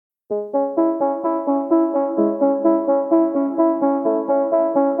Hello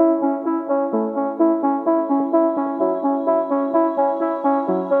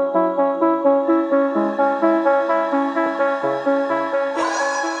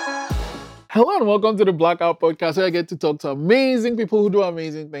and welcome to the Blackout Podcast, where I get to talk to amazing people who do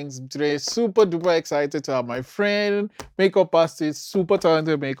amazing things. Today, super duper excited to have my friend, makeup artist, super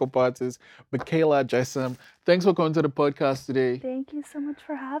talented makeup artist, Michaela Jessome. Thanks for coming to the podcast today. Thank you so much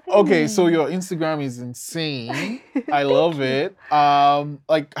for having Okay, me. so your Instagram is insane. I Thank love you. it.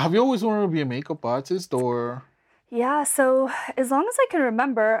 Have you always wanted to be a makeup artist or? Yeah, so as long as I can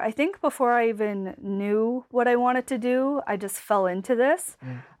remember, I think before I even knew what I wanted to do, I just fell into this.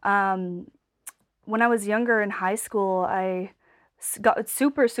 When I was younger in high school, I got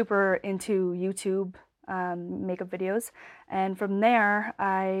super into YouTube makeup videos, and from there,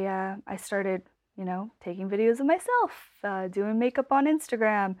 I started, taking videos of myself, doing makeup on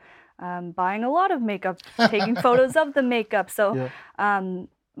Instagram, buying a lot of makeup, taking photos of the makeup. So,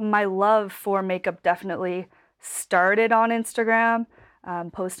 my love for makeup definitely started on Instagram.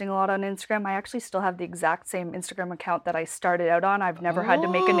 Posting a lot on Instagram. I actually still have the exact same Instagram account that I started out on. I've never had to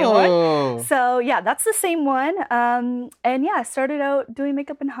make a new one. So yeah, that's the same one. And yeah, I started out doing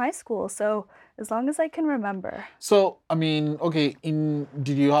makeup in high school. So as long as I can remember. So, I mean, okay,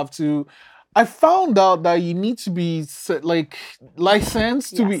 did you have to? I found out that you need to be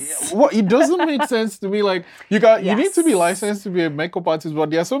licensed to be. Yes. What it doesn't make sense to me. Like you need to be Yes. licensed to be a makeup artist, but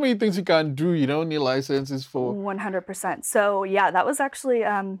there are so many things you can do. You don't need licenses for. 100%. So yeah, that was actually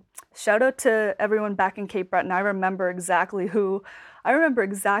shout out to everyone back in Cape Breton. I remember exactly who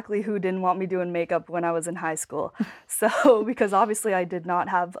didn't want me doing makeup when I was in high school. So because obviously I did not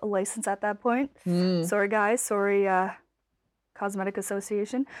have a license at that point. Sorry guys, sorry Cosmetic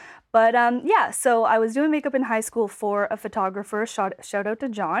Association. But yeah, so I was doing makeup in high school for a photographer. Shout out to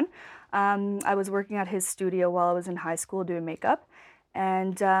John. I was working at his studio while I was in high school doing makeup.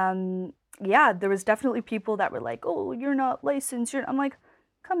 And yeah, there was definitely people that were like, oh, you're not licensed. I'm like,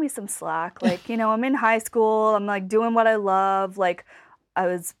 cut me some slack. Like, I'm in high school. I'm like doing what I love. Like, I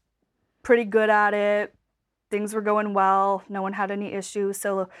was pretty good at it. Things were going well. No one had any issues.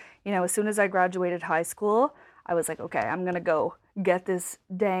 So, as soon as I graduated high school, I was like, okay, I'm going to go get this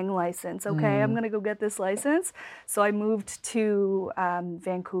dang license. Okay, I'm going to go get this license. So I moved to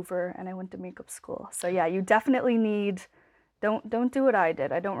Vancouver and I went to makeup school. So yeah, you definitely need, don't do what I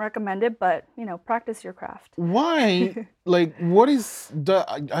did. I don't recommend it, but practice your craft. Why? Like, what is the?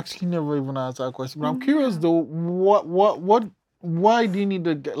 I actually never even asked that question, but I'm curious though. What? Why do you need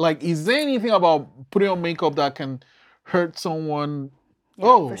to get? Like, is there anything about putting on makeup that can hurt someone?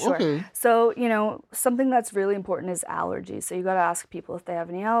 Yeah, for sure. Okay. So, something that's really important is allergies. So you got to ask people if they have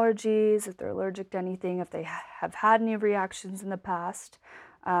any allergies, if they're allergic to anything, if they have had any reactions in the past,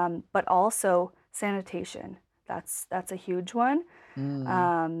 but also sanitation. That's a huge one.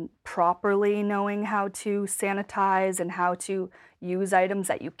 Properly knowing how to sanitize and how to use items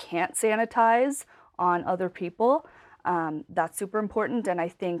that you can't sanitize on other people. That's super important. And I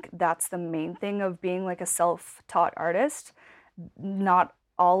think that's the main thing of being like a self-taught artist. Not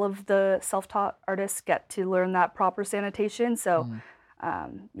all of the self-taught artists get to learn that proper sanitation. So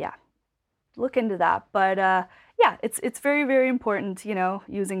yeah, look into that. But yeah, it's very, very important,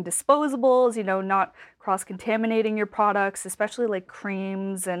 using disposables, not cross-contaminating your products, especially like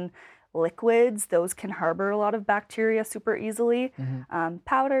creams and liquids. Those can harbor a lot of bacteria super easily.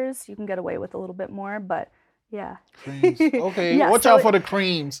 Powders, you can get away with a little bit more, but yeah. Creams. Okay, Yeah, watch so out for the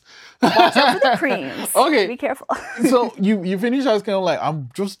creams. watch out for the creams. Okay. Be careful. So you finish as kind of like, I'm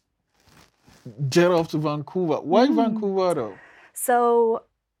just jet off to Vancouver. Why Vancouver though? So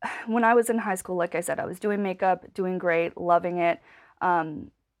when I was in high school, like I said, I was doing makeup, doing great, loving it.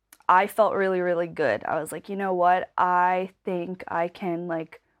 I felt really, really good. I was like, you know what? I think I can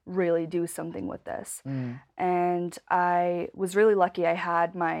like really do something with this. And I was really lucky. I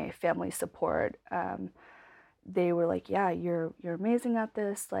had my family support. They were like, yeah, you're amazing at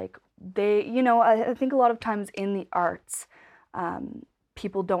this. Like they, I think a lot of times in the arts,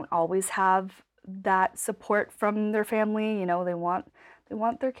 people don't always have that support from their family. They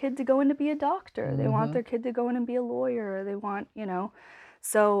want their kid to go in to be a doctor. They want their kid to go in and be a lawyer. They want,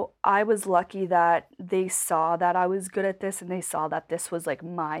 So I was lucky that they saw that I was good at this and they saw that this was like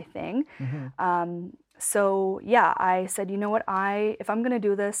my thing. So yeah, I said, you know what, if I'm gonna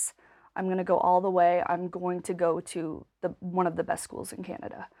do this, I'm gonna go all the way. I'm going to go to one of the best schools in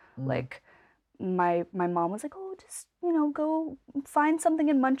Canada. Like my mom was like, oh, just go find something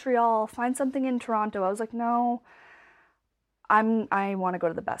in Montreal, find something in Toronto. I was like, no, I want to go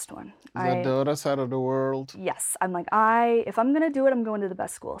to the best one. Is that the other side of the world? Yes, I'm like, if I'm gonna do it, I'm going to the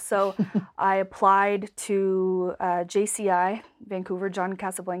best school. So I applied to JCI, Vancouver John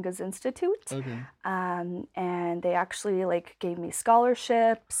Casablancas Institute, Okay. and they actually like gave me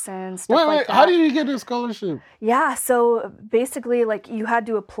scholarships and stuff like that. How did you get a scholarship? Yeah, so basically, like you had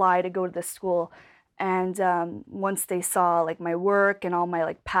to apply to go to this school, and once they saw like my work and all my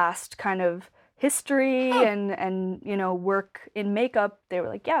like past kind of history and work in makeup, they were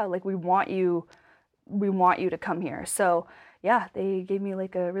like, yeah, like we want you to come here. So yeah, they gave me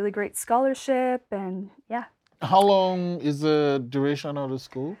like a really great scholarship, and yeah. How long is the duration of the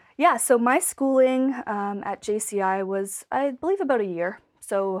school? Yeah, so my schooling at JCI was, I believe, about a year.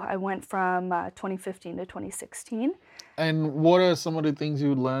 So I went from 2015 to 2016. And what are some of the things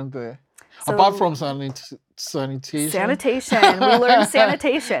you learned there? So, apart from sanitation? Sanitation. We learned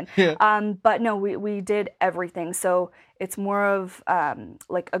sanitation. Yeah. But no, we did everything. So it's more of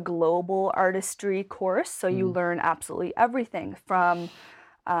like a global artistry course. So you learn absolutely everything from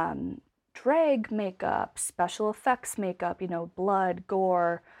drag makeup, special effects makeup, blood,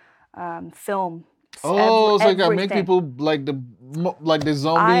 gore, film. Oh, it's like I make everything. people like the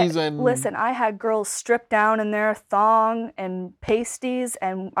zombies and Listen, I had girls stripped down in their thong and pasties,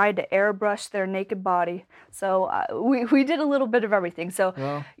 and I had to airbrush their naked body. So we did a little bit of everything. So,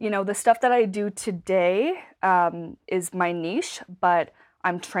 yeah. The stuff that I do today is my niche, but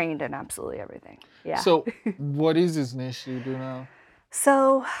I'm trained in absolutely everything. Yeah. So what is this niche you do now?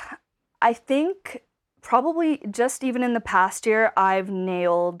 So I think probably just even in the past year, I've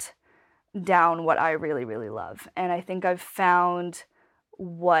nailed down what I really, really love. And I think I've found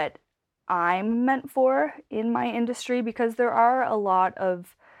what I'm meant for in my industry, because there are a lot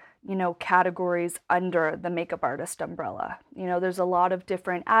of, categories under the makeup artist umbrella. There's a lot of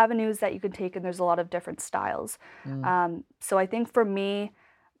different avenues that you can take, and there's a lot of different styles. So I think for me,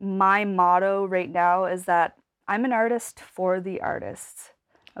 my motto right now is that I'm an artist for the artists.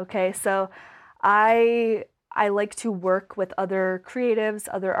 Okay, so I like to work with other creatives,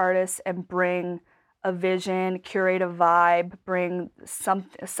 other artists, and bring a vision, curate a vibe, bring some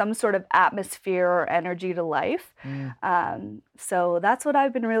sort of atmosphere or energy to life. So that's what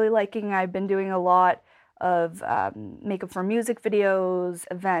I've been really liking. I've been doing a lot of makeup for music videos,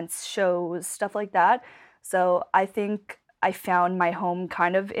 events, shows, stuff like that. So I think I found my home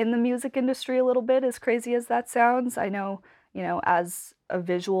kind of in the music industry a little bit, as crazy as that sounds. I know, as a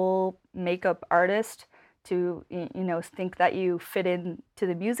visual makeup artist, to think that you fit into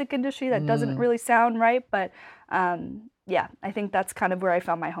the music industry, that doesn't really sound right, but yeah, I think that's kind of where I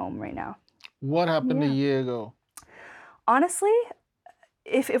found my home right now. What happened a year ago? Honestly,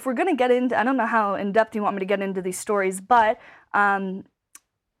 if we're gonna get into, I don't know how in depth you want me to get into these stories, but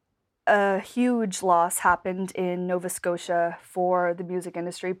a huge loss happened in Nova Scotia for the music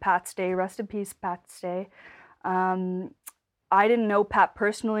industry. Pat's Day, rest in peace, Pat's Day. I didn't know Pat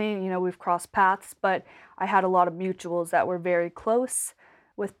personally, we've crossed paths, but I had a lot of mutuals that were very close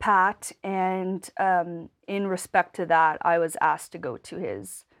with Pat, and in respect to that, I was asked to go to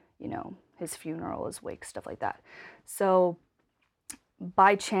his funeral, his wake, stuff like that. So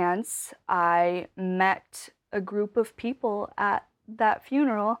by chance, I met a group of people at that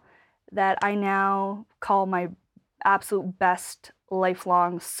funeral that I now call my absolute best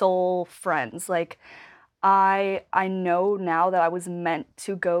lifelong soul friends. Like, I know now that I was meant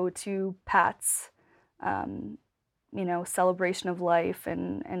to go to Pat's, celebration of life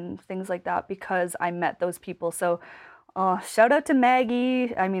and things like that, because I met those people. So shout out to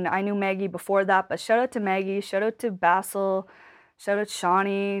Maggie. I mean, I knew Maggie before that, but shout out to Maggie, shout out to Basil, shout out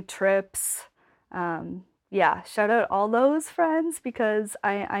Shawnee, Trips. Yeah, shout out all those friends, because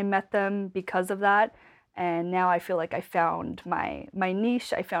I met them because of that. And now I feel like I found my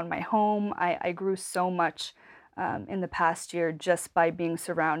niche, I found my home. I grew so much in the past year just by being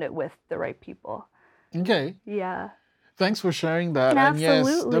surrounded with the right people. Okay. Yeah. Thanks for sharing that. Absolutely. And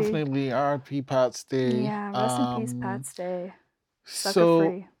yes, definitely R.I.P. Pat's Day. Yeah, rest in peace, Pat's Day. Sucker So,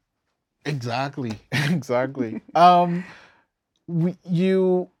 free. exactly.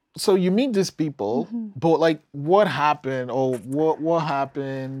 So you meet these people, but like what happened, or what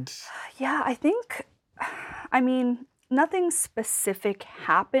happened? Yeah, I mean, nothing specific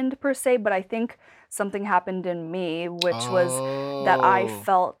happened per se, but I think something happened in me, which was that I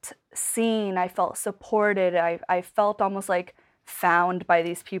felt seen, I felt supported, I felt almost like found by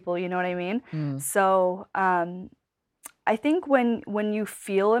these people, you know what I mean? So I think when you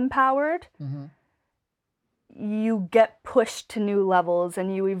feel empowered, you get pushed to new levels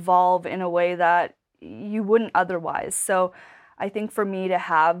and you evolve in a way that you wouldn't otherwise. So I think for me to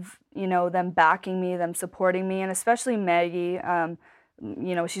have, them backing me, them supporting me, and especially Maggie,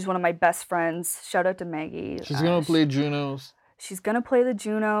 she's one of my best friends. Shout out to Maggie. She's gonna play Junos. She's gonna play the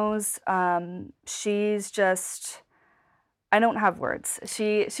Junos. She's just, I don't have words.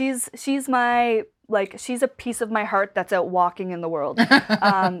 She's my, like, she's a piece of my heart that's out walking in the world.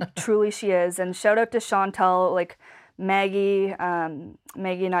 Truly she is. And shout out to Chantel, like Maggie and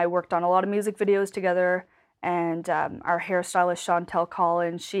I worked on a lot of music videos together, and our hairstylist Chantel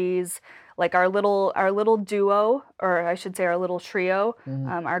Collins, she's like our little duo, or I should say our little trio.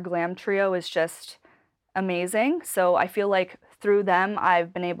 Our glam trio is just amazing. So I feel like through them,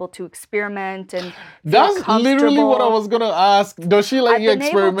 I've been able to experiment and That's literally what I was gonna ask. Does she let you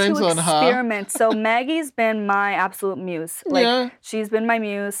experiment on her? Experiment. So Maggie's been my absolute muse. Like she's been my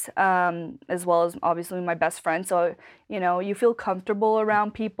muse, as well as obviously my best friend. So you feel comfortable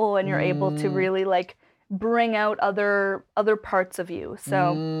around people, and you're able to really like bring out other parts of you.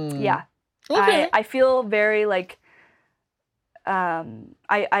 So yeah, okay. I feel very like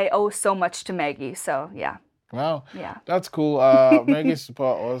I owe so much to Maggie. So yeah. Wow. Yeah. That's cool. Maggie's super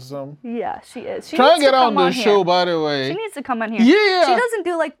awesome. Yeah, she is. She Try needs and get to on come the show, by the way. She needs to come on here. Yeah. She doesn't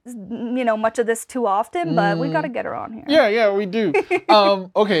do like much of this too often, but we got to get her on here. Yeah, we do.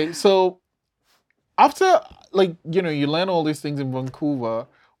 Okay, so after like you learn all these things in Vancouver,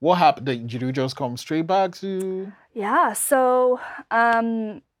 what happened? Did you just come straight back to? Yeah. So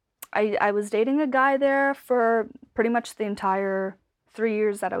I was dating a guy there for pretty much the entire 3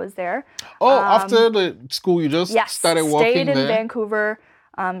 years that I was there. Oh, after the school, you just started working stayed in there? Vancouver,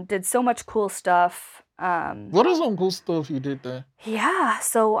 did so much cool stuff. What are some cool stuff you did there? Yeah,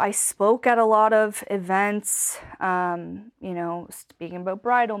 so I spoke at a lot of events, speaking about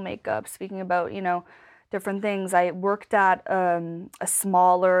bridal makeup, speaking about, different things. I worked at a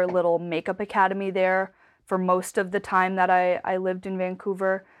smaller little makeup academy there for most of the time that I lived in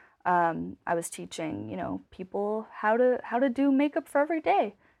Vancouver. I was teaching, people how to do makeup for every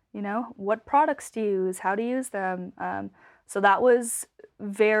day, what products to use, how to use them. So that was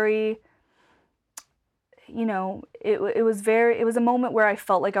very, it was a moment where I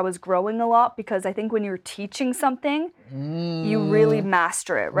felt like I was growing a lot, because I think when you're teaching something, you really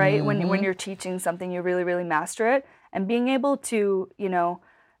master it, right? When you're teaching something, you really, really master it. And being able to,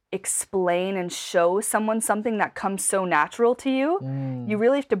 explain and show someone something that comes so natural to you, you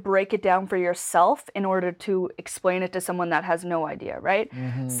really have to break it down for yourself in order to explain it to someone that has no idea, right?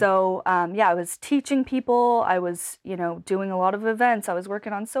 So I was teaching people, I was doing a lot of events, I was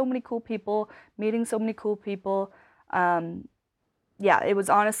working on so many cool people, meeting so many cool people. It was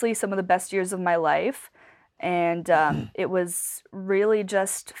honestly some of the best years of my life, and it was really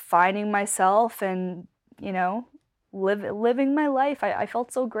just finding myself and living my life. I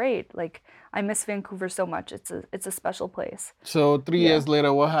felt so great. Like, I miss Vancouver so much. It's a special place. So 3 years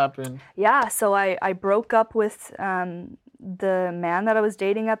later, what happened? Yeah, so I broke up with the man that I was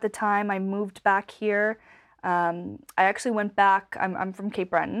dating at the time. I moved back here. I actually went back. I'm from Cape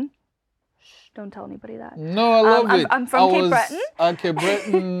Breton. Shh, don't tell anybody that. No, I love it. I'm from Cape Breton. I was at Cape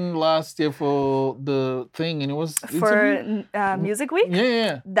Breton last year for the thing, and it was for Music Week.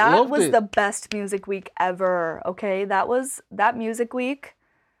 Yeah, that was the best Music Week ever. Okay, that Music Week.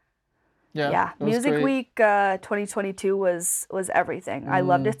 Yeah, Music Week 2022 was everything. I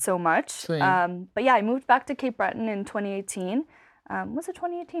loved it so much. But yeah, I moved back to Cape Breton in 2018. Was it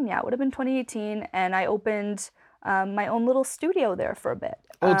 2018? Yeah, it would have been 2018, and I opened my own little studio there for a bit.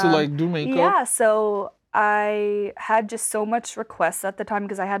 Oh, to like do makeup? Yeah, so I had just so much requests at the time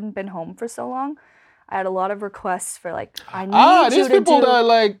because I hadn't been home for so long. I had a lot of requests for like, I need you to do... these people that are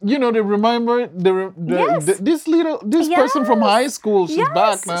like, they remember this person from high school. She's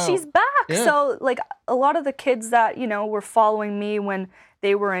back now. She's back. Yeah. So like a lot of the kids that, were following me when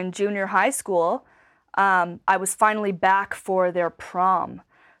they were in junior high school, I was finally back for their prom.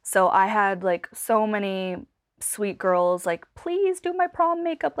 So I had like so many sweet girls like, please do my prom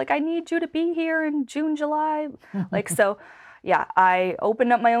makeup. Like, I need you to be here in June, July. Like, so... Yeah, I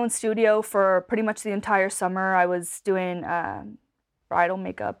opened up my own studio for pretty much the entire summer. I was doing bridal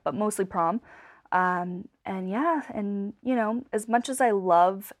makeup, but mostly prom. And as much as I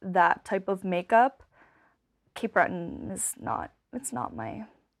love that type of makeup, Cape Breton is not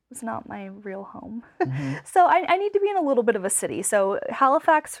my real home. So I need to be in a little bit of a city. So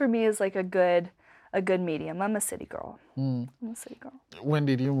Halifax for me is like a good medium. I'm a city girl. I'm a city girl. When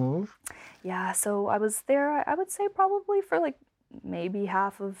did you move? Yeah, so I was there, I would say probably for like maybe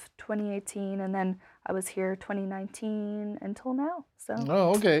half of 2018, and then I was here 2019 until now. So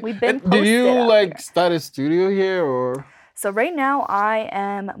okay. We've been did you here. start a studio here or? So right now I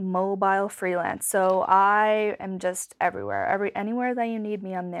am mobile freelance. So I am just everywhere. Anywhere that you need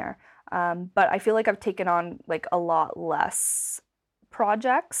me, I'm there. But I feel like I've taken on like a lot less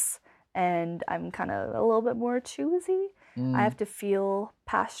projects and I'm kind of a little bit more choosy. I have to feel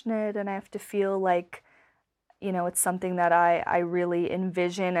passionate and I have to feel like, it's something that I really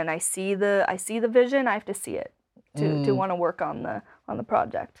envision and I see the vision. I have to see it to want to work on the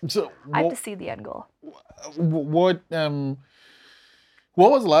project. So I have to see the end goal. what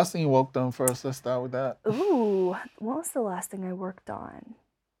was the last thing you worked on first? Let's start with that. Ooh, what was the last thing I worked on?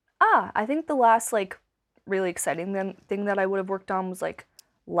 I think the last like really exciting thing that I would have worked on was like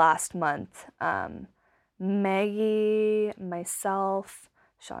last month. Maggie, myself,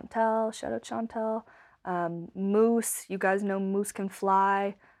 Chantel, shout out Chantel, Moose, you guys know Moose Can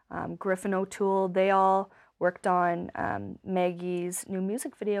Fly, Griffin O'Toole, they all worked on Maggie's new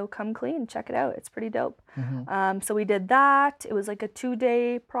music video, Come Clean. Check it out. It's pretty dope. So we did that. It was like a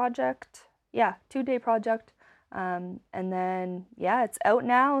 2-day project. Yeah, 2-day project. And then, yeah, it's out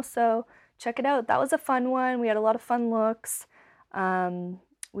now. So check it out. That was a fun one. We had a lot of fun looks.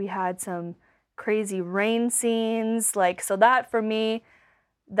 We had some crazy rain scenes. Like, so that for me,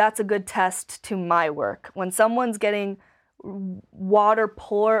 that's a good test to my work. When someone's getting water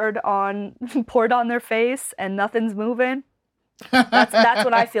poured on their face and nothing's moving, that's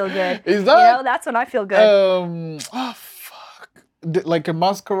when I feel good. Is that that's when I feel good. Oh fuck, like a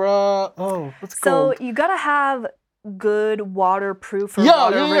mascara. Oh, what's it called? So you gotta have good waterproof or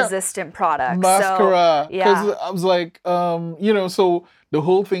water resistant products. Mascara. So, yeah. Because I was like, so the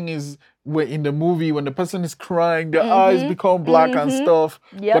whole thing is in the movie when the person is crying, their eyes become black and stuff.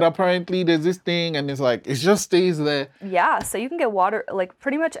 Yep. But apparently there's this thing and it's like it just stays there. Yeah, so you can get water, like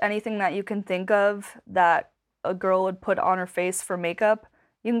pretty much anything that you can think of that a girl would put on her face for makeup,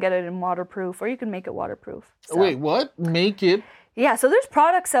 you can get it in waterproof or you can make it waterproof. So. Wait, what? Make it? Yeah, so there's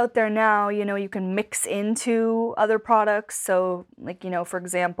products out there now, you can mix into other products. So like, for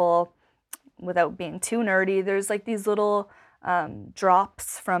example, without being too nerdy, there's like these little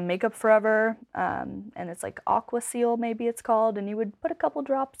drops from Makeup Forever, and it's like Aqua Seal, maybe it's called, and you would put a couple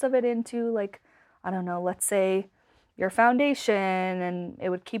drops of it into like, I don't know, let's say your foundation, and it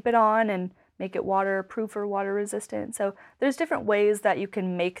would keep it on and make it waterproof or water resistant. So there's different ways that you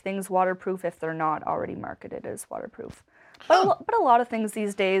can make things waterproof if they're not already marketed as waterproof. But a lot of things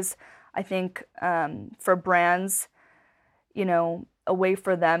these days, I think, for brands, a way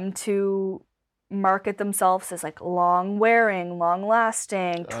for them to market themselves as like long wearing, long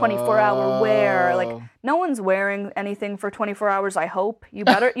lasting, 24-hour wear. Like no one's wearing anything for 24 hours, I hope. You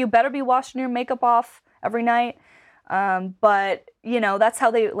better be washing your makeup off every night. But that's how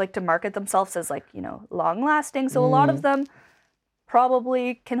they like to market themselves as like, long lasting. So a lot of them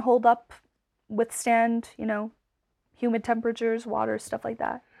probably can hold up, withstand, humid temperatures, water, stuff like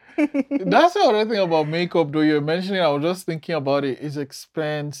that. That's the other thing about makeup, though. You're mentioning, I was just thinking about it. It's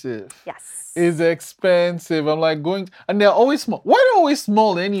expensive. Yes. It's expensive. I'm like and they're always small. Why are they always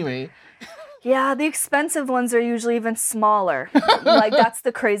small anyway? Yeah, the expensive ones are usually even smaller. Like that's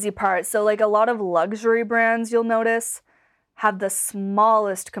the crazy part. So like a lot of luxury brands, you'll notice, have the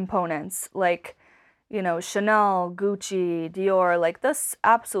smallest components. Like, Chanel, Gucci, Dior, like the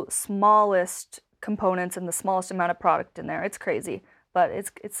absolute smallest components and the smallest amount of product in there. It's crazy. But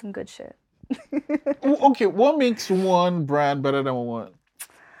it's some good shit. Okay, what makes one brand better than one?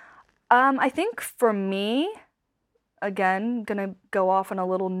 I think for me, again, gonna go off on a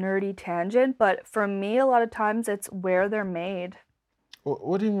little nerdy tangent, but for me, a lot of times it's where they're made.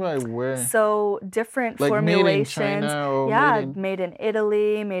 What do you mean by where? So different like formulations. Made in China or made in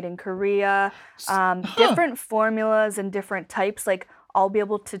Italy, made in Korea. Different formulas and different types. Like I'll be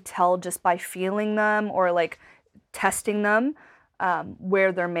able to tell just by feeling them or like testing them.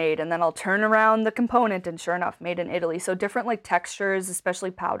 Where they're made, and then I'll turn around the component and sure enough, made in Italy. So different like textures, especially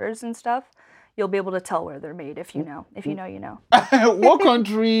powders and stuff, you'll be able to tell where they're made if you know. If you know, you know. What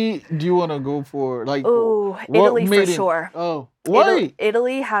country do you want to go for? Like, Italy for sure. Oh, why?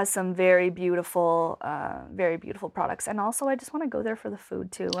 Italy has some very beautiful products, and also I just want to go there for the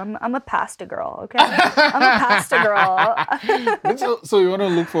food too. I'm a pasta girl, okay? I'm a pasta girl. So you want to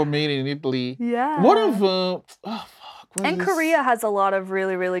look for made in Italy? Yeah. What if? And Korea has a lot of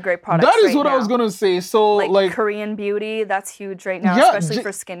really, really great products. That is right what now. I was gonna say. So like Korean beauty, that's huge right now, especially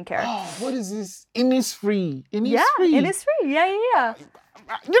for skincare. Oh, what is this? Innisfree. Yeah, Innisfree. Yeah.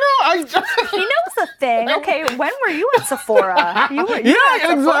 I. He knows a thing. Okay, when were you at Sephora? You were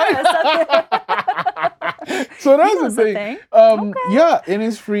exactly. So that's the thing. Okay. Yeah,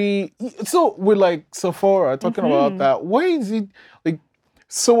 Innisfree. So with like Sephora, talking about that, why is it like?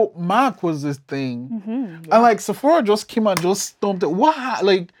 So Mac was this thing, Mm-hmm, and yeah. like Sephora just came and just stomped it. What?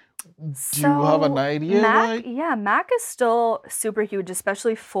 Like, do you have an So idea? Mac, Why? yeah, Mac is still super huge,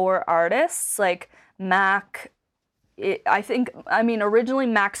 especially for artists. Like Mac, I think, I mean, originally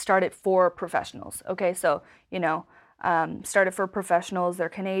Mac started for professionals. Okay, so you know, started for professionals. They're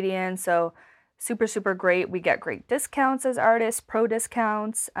Canadian, so super super great. We get great discounts as artists, pro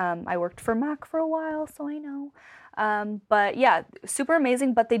discounts. I worked for Mac for a while, so I know. But yeah, super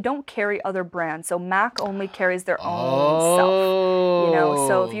amazing. But they don't carry other brands, so Mac only carries their own self.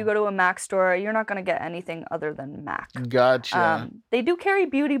 So if you Oh, go to a Mac store, you're not gonna get anything other than Mac. gotcha. They do carry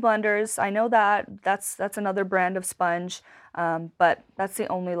beauty blenders. I know that. That's another brand of sponge, but that's the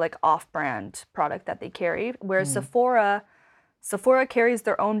only like off-brand product that they carry. Whereas Hmm. Sephora carries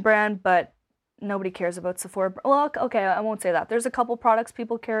their own brand, but nobody cares about Sephora. Well, okay, I won't say that. There's a couple products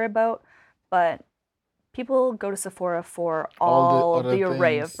people care about, but people go to Sephora for All the all of other the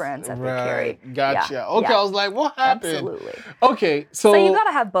array of things. brands that they Right. carry. Yeah, Gotcha. Okay, yeah, I was like, what happened? absolutely. Okay, So you so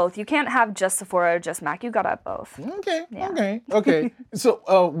gotta have both. You can't have just Sephora or just Mac. You gotta have both. okay, Yeah. okay. So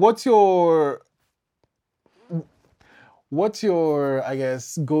what's your I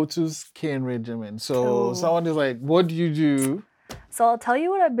guess go-to skin regimen? So Ooh. someone is like, what do you do? So I'll tell you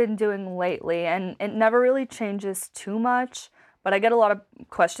what I've been doing lately, and it never really changes too much, but I get a lot of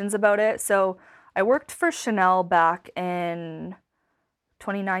questions about it. So I worked for Chanel back in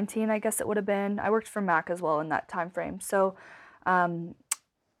 2019, I guess it would have been. I worked for MAC as well in that time frame. So um,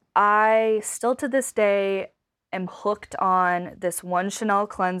 I still to this day am hooked on this one Chanel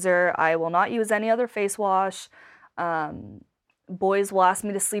cleanser. I will not use any other face wash. Um, Boys will ask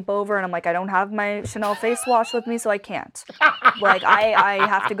me to sleep over, and I'm like, I don't have my Chanel face wash with me, so I can't. Like, I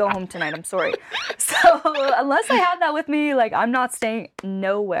have to go home tonight. I'm sorry. So unless I have that with me, like, I'm not staying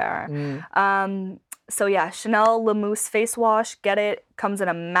nowhere. Mm. So yeah, Chanel Le Mousse face wash. Get it. Comes in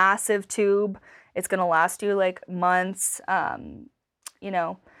a massive tube. It's gonna last you like months. You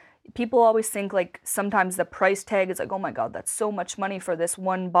know, people always think like sometimes the price tag is like, oh my God, that's so much money for this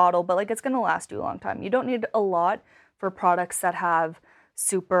one bottle, but like it's gonna last you a long time. You don't need a lot for products that have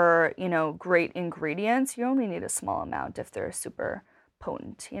super, great ingredients. You only need a small amount if they're super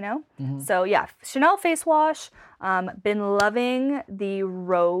potent. Mhm. So yeah, Chanel face wash. Been loving the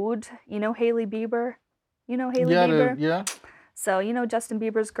Rhode, Hailey Bieber. Hailey Bieber. Yeah. So, Justin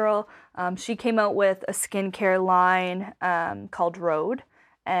Bieber's girl, she came out with a skincare line called Rhode,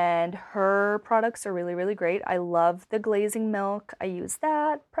 and her products are really, really great. I love the glazing milk. I use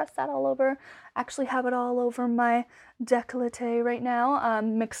that, press that all over. Actually have it all over my décolleté right now,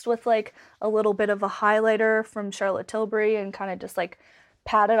 mixed with like a little bit of a highlighter from Charlotte Tilbury and kind of just like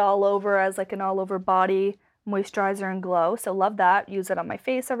pat it all over as like an all over body moisturizer and glow. So love that. Use it on my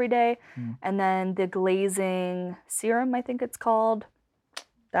face every day. Mm. And then the glazing serum, I think it's called,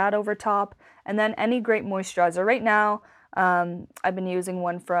 that over top. And then any great moisturizer. Right now, I've been using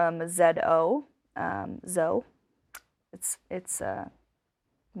one from ZO, Zoe. It's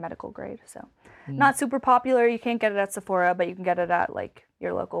medical grade, so not super popular. You can't get it at Sephora, but you can get it at like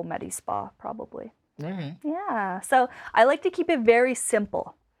your local Medi Spa probably. Okay. Yeah. So I like to keep it very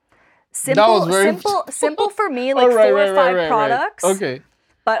simple. That was Simple, very simple for me, like All right, 4 or 5 products. Okay.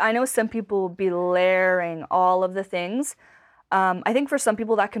 But I know some people will be layering all of the things. I think for some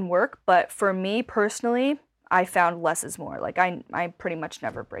people that can work, but for me personally, I found less is more. Like I pretty much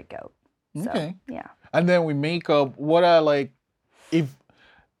never break out. So Okay. yeah. And then with makeup, what are like if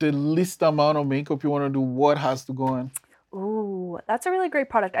the least amount of makeup you want to do, what has to go on? Ooh, that's a really great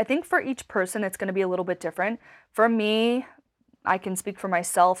product. I think for each person, it's going to be a little bit different. For me, I can speak for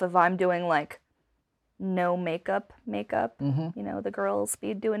myself if I'm doing like no makeup, Mm-hmm. the girls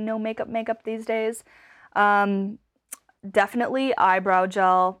be doing no makeup these days. Definitely eyebrow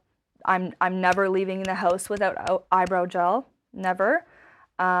gel. I'm never leaving the house without eyebrow gel. Never.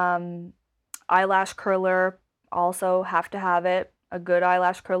 Eyelash curler, also have to have it. A good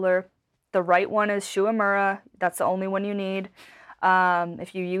eyelash curler. The right one is Shuamura. That's the only one you need.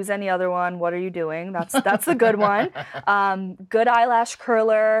 If you use any other one, what are you doing? That's a good one. Good eyelash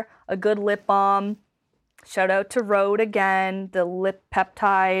curler, a good lip balm. Shout out to Rhode again, the lip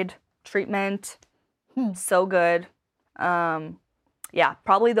peptide treatment. So good. Yeah,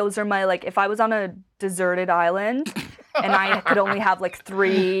 probably those are my, like, if I was on a deserted island and I could only have like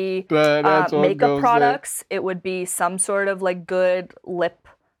 3 That's what makeup goes products, it would be some sort of like good lip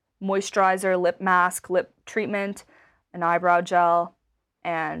moisturizer, lip mask, lip treatment, an eyebrow gel,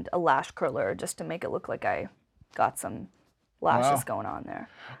 and a lash curler just to make it look like I got some lashes Wow. going on there.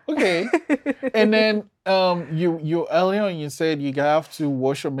 Okay. And then you earlier on you said you have to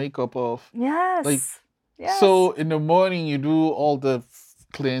wash your makeup off. Yes. Like Yes. so in the morning you do all the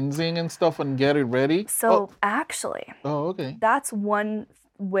cleansing and stuff and get it ready? So actually, Okay. that's one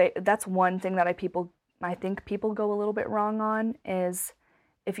way. That's one thing that I think people go a little bit wrong on is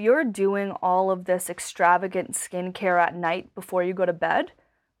if you're doing all of this extravagant skincare at night before you go to bed,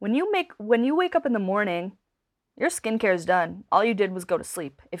 when you wake up in the morning, your skincare is done. All you did was go to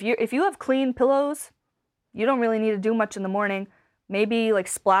sleep. If you have clean pillows, you don't really need to do much in the morning. Maybe like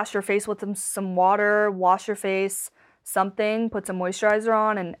splash your face with some water, wash your face, something, put some moisturizer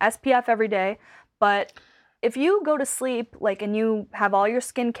on and SPF every day. But if you go to sleep like and you have all your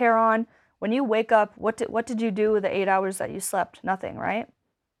skincare on, when you wake up, what did you do with the 8 hours that you slept? Nothing, right?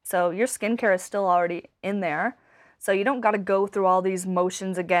 So your skincare is still already in there. So you don't got to go through all these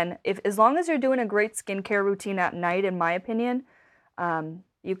motions again. As long as you're doing a great skincare routine at night, in my opinion,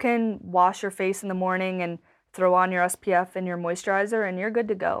 you can wash your face in the morning and throw on your SPF and your moisturizer, and you're good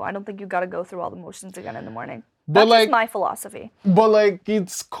to go. I don't think you got to go through all the motions again in the morning. But That's just my philosophy. But like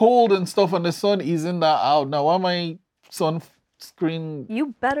it's cold and stuff, and the sun isn't that out now. Why my sunscreen?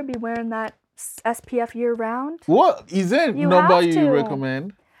 You better be wearing that SPF year round. What is there You number have you to.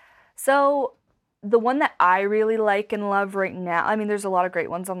 recommend? So the one that I really like and love right now, I mean, there's a lot of great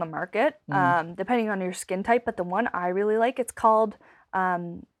ones on the market, depending on your skin type, but the one I really like, it's called,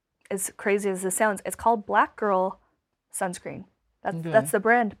 as crazy as this sounds, it's called Black Girl Sunscreen. That's the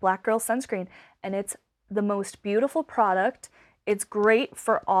brand, Black Girl Sunscreen. And it's the most beautiful product. It's great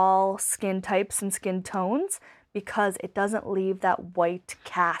for all skin types and skin tones because it doesn't leave that white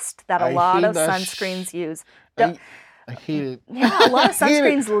cast that a lot of sunscreens use. I hate it. Yeah, a lot of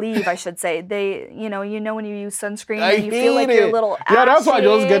sunscreens leave, I should say. They, you know when you use sunscreen and you feel like you're a little ashy. Yeah, that's why I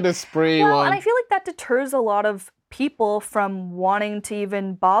just get the spray one. And I feel like that deters a lot of people from wanting to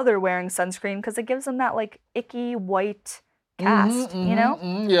even bother wearing sunscreen because it gives them that like icky white cast, you know?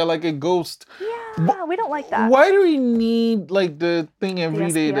 Yeah, like a ghost. Yeah, we don't like that. Why do we need like the thing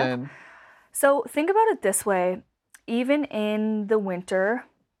every day SPF? then? So think about it this way. Even in the winter,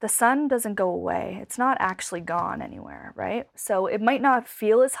 the sun doesn't go away. It's not actually gone anywhere, right? So it might not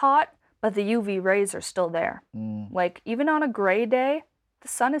feel as hot, but the UV rays are still there. Like even on a gray day, the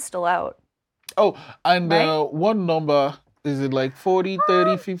sun is still out. Oh, and right? what number? Is it like 40,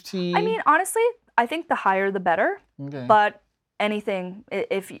 30, 50? I mean, honestly, I think the higher the better. Okay. But anything,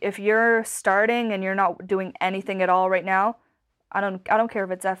 if you're starting and you're not doing anything at all right now, I don't care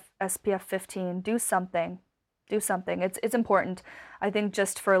if it's SPF 15. Do something. Do something. It's important. I think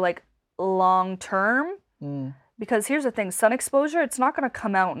just for like long term, because here's the thing, sun exposure, it's not going to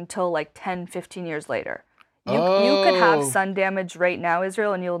come out until like 10, 15 years later. You could have sun damage right now,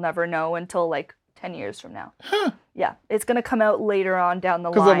 Israel, and you'll never know until like 10 years from now. Yeah, it's going to come out later on down the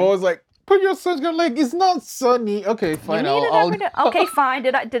line. Because I'm always like, put your sunscreen, like, it's not sunny. Okay, fine. Okay, fine.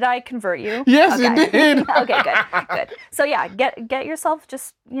 Did I convert you? Yes, okay. you did. Okay, good. So yeah, get yourself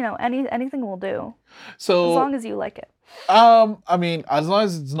just, anything will do. So as long as you like it. I mean, as long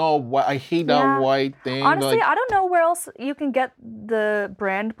as it's not white, I hate that white thing. Honestly, I don't know where else you can get the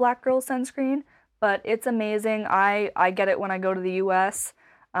brand Black Girl sunscreen, but it's amazing. I get it when I go to the US.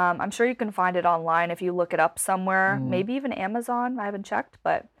 I'm sure you can find it online if you look it up somewhere, maybe even Amazon. I haven't checked,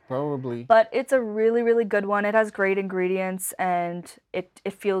 but probably. But it's a really, really good one. It has great ingredients and it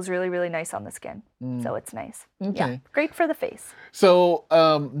feels really, really nice on the skin. So it's nice. Okay. Yeah, great for the face. So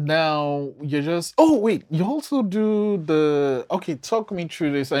now you're just, you also do okay, talk me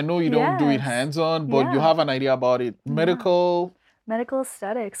through this. I know you don't do it hands-on, but you have an idea about it. Medical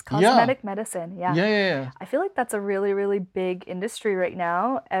aesthetics, cosmetic medicine. Yeah. I feel like that's a really, really big industry right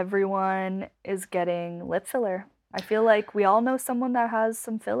now. Everyone is getting lip filler. I feel like we all know someone that has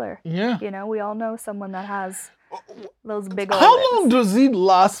some filler. Yeah. We all know someone that has those big old How lips. long does it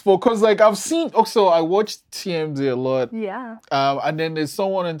last for? Because like I've seen, also I watch TMZ a lot. Yeah. And then there's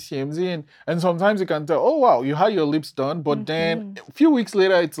someone on TMZ and sometimes you can tell, oh wow, you had your lips done, but then a few weeks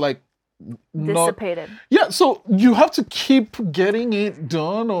later it's like dissipated. Yeah, so you have to keep getting it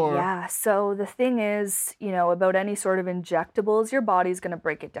done or? Yeah, so the thing is, about any sort of injectables, your body's going to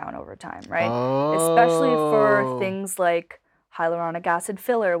break it down over time, right? Especially for things like hyaluronic acid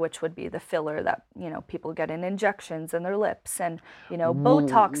filler, which would be the filler that, people get in injections in their lips and,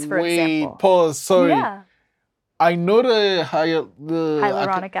 Botox, for example. Wait, pause, sorry. Yeah. I know the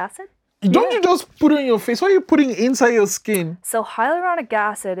hyaluronic acid? Don't you just put it on your face? What are you putting inside your skin? So hyaluronic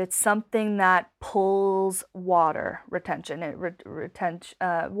acid, it's something that pulls water retention.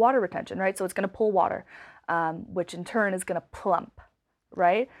 Water retention, right? So it's going to pull water, which in turn is going to plump,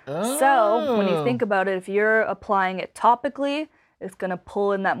 right? So when you think about it, if you're applying it topically, it's going to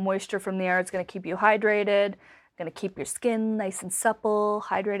pull in that moisture from the air. It's going to keep you hydrated, going to keep your skin nice and supple,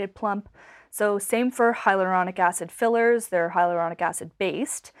 hydrated, plump. So same for hyaluronic acid fillers, they're hyaluronic acid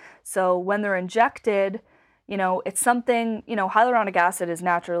based. So when they're injected, it's something, hyaluronic acid is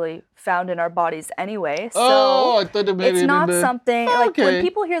naturally found in our bodies anyway. So I thought they made it's it in not the. something like when Okay.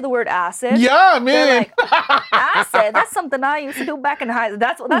 people hear the word acid, Yeah, they're man. like, acid, that's something I used to do back in high.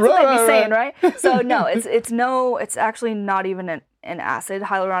 That's what they'd be Right, saying, right. right? So no, it's actually not even an acid.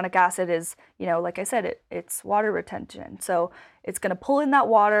 Hyaluronic acid is, like I said, it's water retention. So it's going to pull in that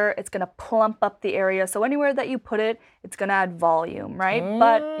water, it's going to plump up the area. So anywhere that you put it, it's going to add volume, right?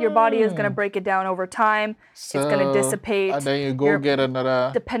 But your body is going to break it down over time. It's going to So, dissipate. and then you go get another.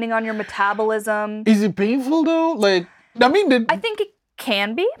 Depending on your metabolism. Is it painful though? Like, I mean, I think it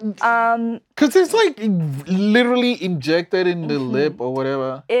can be. because it's like literally injected in the lip or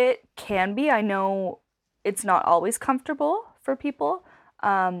whatever. It can be. I know it's not always comfortable for people.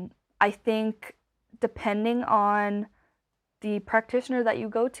 I think depending on the practitioner that you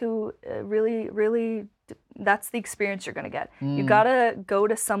go to, really, that's the experience you're going to get. You got to go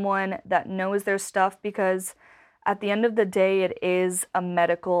to someone that knows their stuff, because at the end of the day, it is a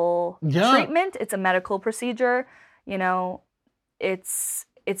medical treatment. It's a medical procedure. It's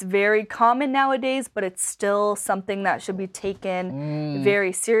very common nowadays, but it's still something that should be taken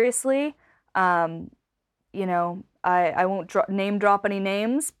very seriously. I won't name drop any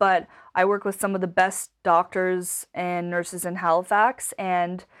names, but I work with some of the best doctors and nurses in Halifax,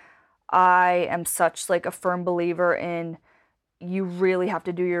 and I am such like a firm believer in you really have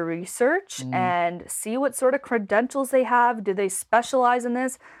to do your research and see what sort of credentials they have. Do they specialize in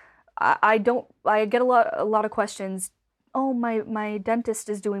this? I get a lot of questions. Oh, my dentist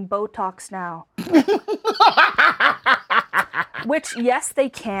is doing Botox now. Which, yes, they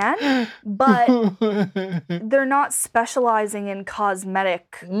can, but they're not specializing in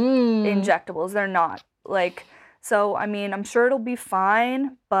cosmetic injectables. They're not. So, I mean, I'm sure it'll be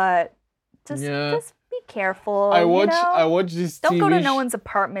fine, but just be careful. I watch this Don't go to no one's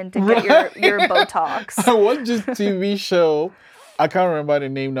apartment to get your Botox. I watched this TV show. I can't remember the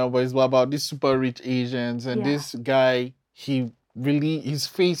name now, but it's about these super rich Asians, and this guy, his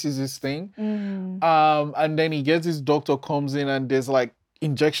face is his thing. And then he gets his doctor, comes in, and there's like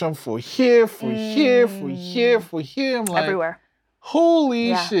injection for here, for here, for here, for here. I'm like, everywhere.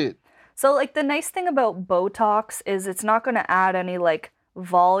 Holy shit. So like the nice thing about Botox is it's not going to add any like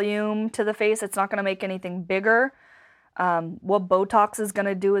volume to the face. It's not going to make anything bigger. What Botox is going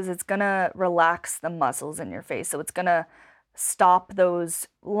to do is it's going to relax the muscles in your face. So it's going to stop those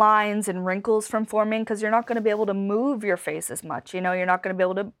lines and wrinkles from forming, because you're not going to be able to move your face as much. You're not going to be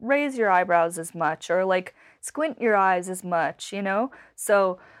able to raise your eyebrows as much or like squint your eyes as much,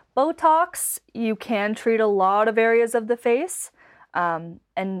 So Botox, you can treat a lot of areas of the face. And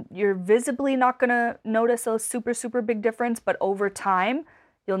you're visibly not going to notice a super, super big difference, but over time,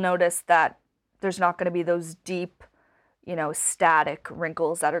 you'll notice that there's not going to be those deep, static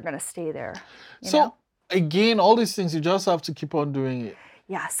wrinkles that are going to stay there. So again, all these things, you just have to keep on doing it.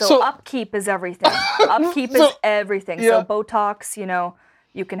 Yeah, so upkeep is everything. Upkeep is everything. Yeah. So Botox,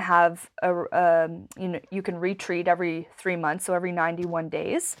 you can have you can retreat every 3 months, so every 91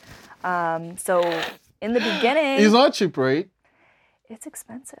 days. So in the beginning, it's not cheap, right? It's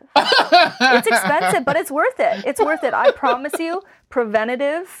expensive. It's expensive, but it's worth it. It's worth it. I promise you,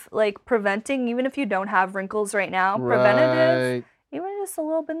 preventative, like preventing, even if you don't have wrinkles right now, preventative, even just a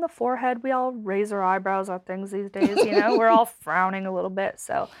little bit in the forehead. We all raise our eyebrows at things these days, We're all frowning a little bit.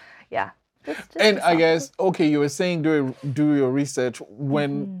 So, yeah. And I guess, okay, you were saying do your research.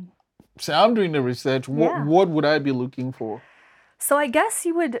 When, say I'm doing the research, what would I be looking for? So I guess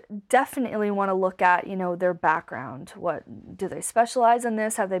you would definitely want to look at, their background. What do they specialize in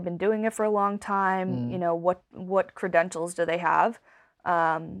this? Have they been doing it for a long time? What credentials do they have?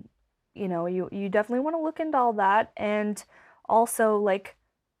 You definitely want to look into all that. And also, like,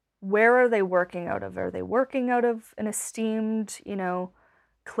 where are they working out of? Are they working out of an esteemed,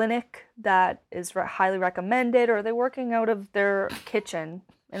 clinic that is highly recommended? Or are they working out of their kitchen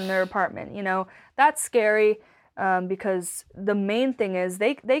in their apartment? That's scary. Because the main thing is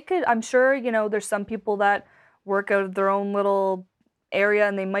they could, I'm sure, there's some people that work out of their own little area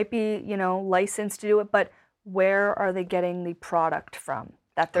and they might be, licensed to do it, but where are they getting the product from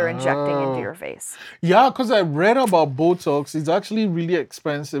that they're injecting into your face? Yeah, because I read about Botox. It's actually really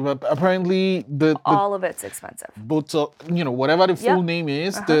expensive. Apparently, all of it's expensive. Botox, whatever the full name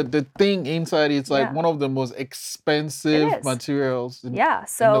is, the thing inside, it's like one of the most expensive materials in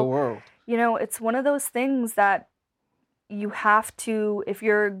the world. It's one of those things that you have to, if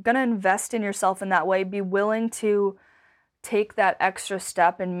you're going to invest in yourself in that way, be willing to take that extra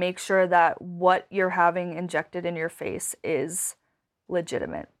step and make sure that what you're having injected in your face is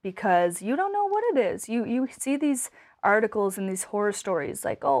legitimate, because you don't know what it is. You see these articles and these horror stories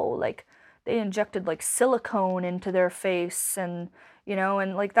like, oh, like they injected like silicone into their face, and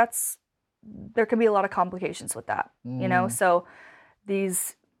and like there can be a lot of complications with that. So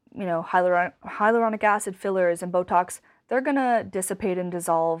these hyaluronic acid fillers and Botox, they're gonna dissipate and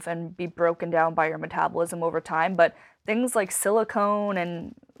dissolve and be broken down by your metabolism over time. But things like silicone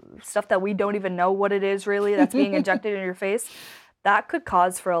and stuff that we don't even know what it is really that's being injected in your face, that could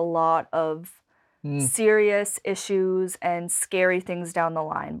cause for a lot of serious issues and scary things down the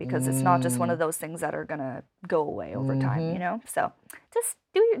line, because it's not just one of those things that are gonna go away over time. So just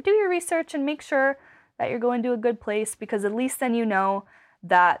do your research and make sure that you're going to a good place, because at least then you know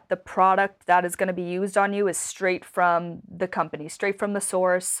that the product that is going to be used on you is straight from the company, straight from the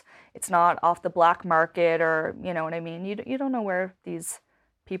source. It's not off the black market, or you know what I mean. You don't know where these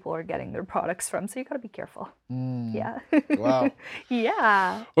people are getting their products from, so you got to be careful. Yeah. Wow.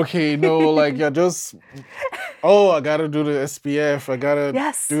 Yeah. Okay, no, like you're just, oh, I gotta do the SPF, I gotta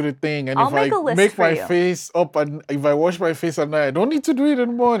Yes. do the thing. And I'll if make I a list make for my you. face up and if I wash my face at night, I don't need to do it in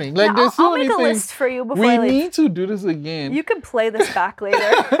the morning. Like Yeah, there's so I'll many make a things. list for you before We I leave. need to do this again. You can play this back later.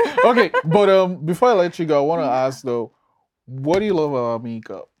 Okay, but before I let you go, I want to ask though, what do you love about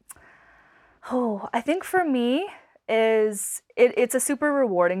makeup? Oh, I think for me it's a super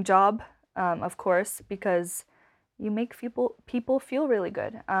rewarding job, of course, because you make people feel really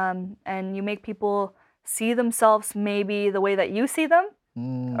good, and you make people see themselves maybe the way that you see them,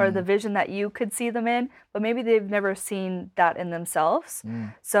 or the vision that you could see them in, but maybe they've never seen that in themselves.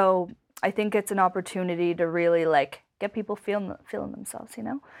 So I think it's an opportunity to really like get people feeling themselves,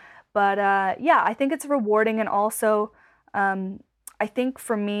 But yeah, I think it's rewarding, and also I think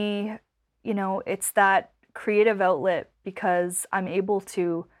for me, it's that creative outlet, because I'm able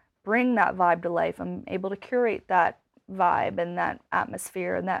to bring that vibe to life. I'm able to curate that vibe and that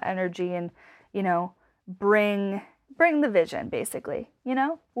atmosphere and that energy, and bring the vision, basically.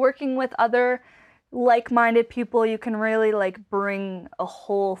 Working with other like-minded people, you can really like bring a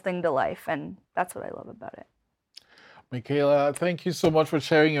whole thing to life, and that's what I love about it. Michaela, thank you so much for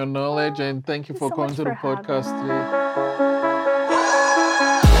sharing your knowledge, and thank you for so coming much to the for having podcast me. today.